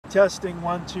Testing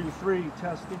 1 2 3.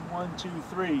 Testing 1 2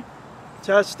 3.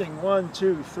 Testing 1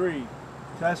 2 3.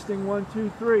 Testing 1 2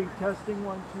 3. Testing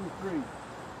 1 2 3.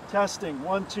 Testing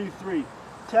 1 2 3.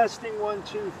 Testing 1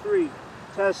 2 3.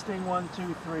 Testing 1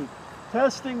 2 3.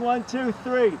 Testing 1 2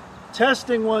 3.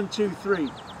 Testing 1 2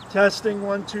 3. Testing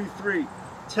 1 2 3.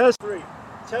 Test 3.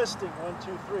 Testing 1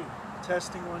 2 3.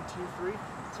 Testing 1 2 3.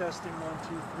 Testing 1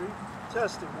 2 3.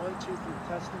 Testing 1 2 3.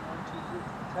 Testing 1 2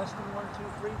 3. Testing 1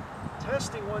 2 3.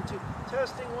 Testing 1 2.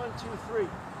 Testing 1 2 3.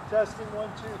 Testing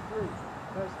 1 2 3.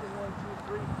 Testing 1 2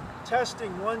 3.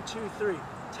 Testing 1 2 3.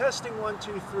 Testing 1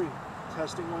 2 3.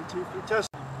 Testing 1 2 3.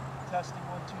 Testing. Testing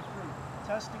 1 2 3.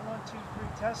 Testing 1 2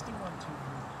 3. Testing 1 2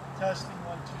 3. Testing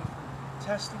 1 2 3.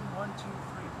 Testing 1 2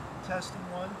 3. Testing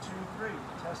 1 2 3.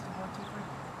 Testing 1 2 3.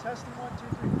 Testing 1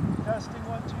 2 3. Testing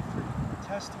 1 2 3.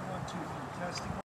 Testing 1 2 3. Testing